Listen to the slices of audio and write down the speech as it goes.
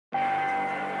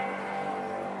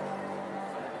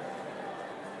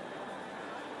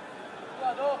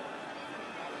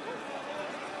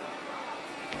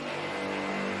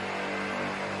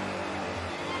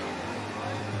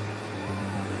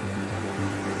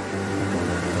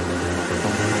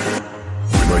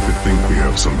Think we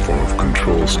have some form of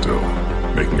control still,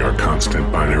 making our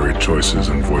constant binary choices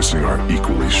and voicing our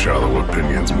equally shallow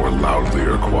opinions more loudly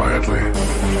or quietly.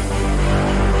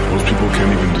 Most people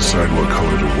can't even decide what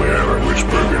color to wear or which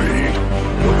burger to eat.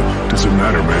 Well, does it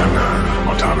matter, man?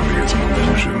 Autonomy is an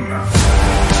illusion.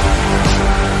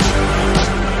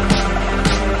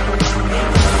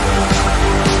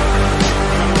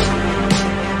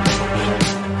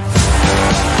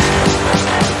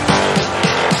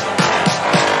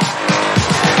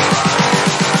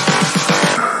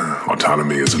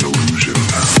 Autonomy is an illusion.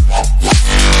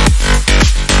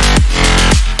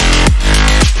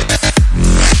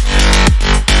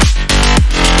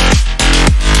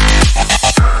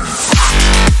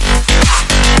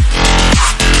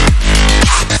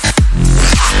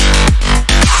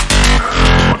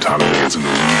 Autonomy is an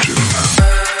illusion.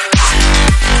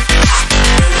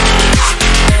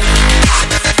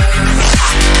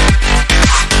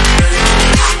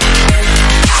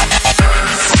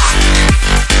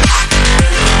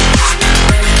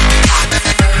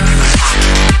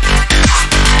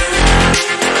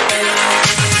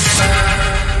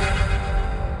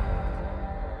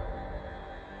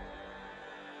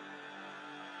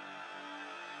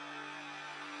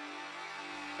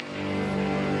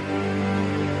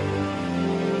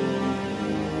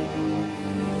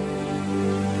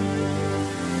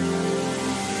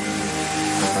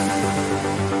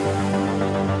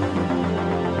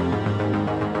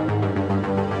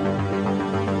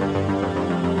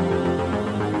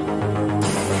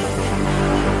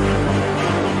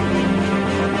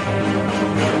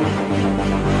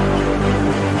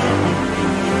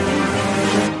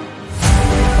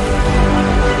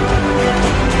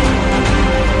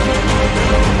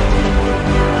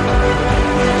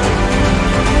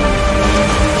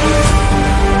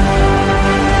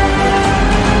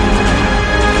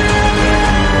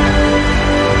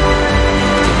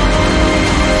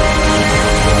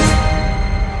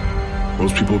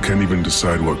 Most people can't even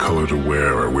decide what color to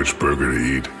wear or which burger to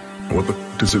eat. What the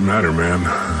does it matter, man?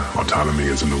 Autonomy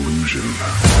is an illusion.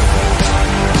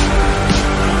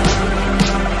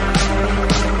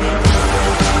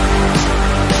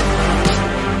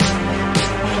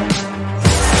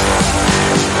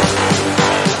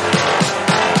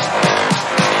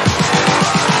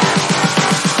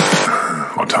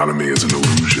 Autonomy is an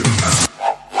illusion.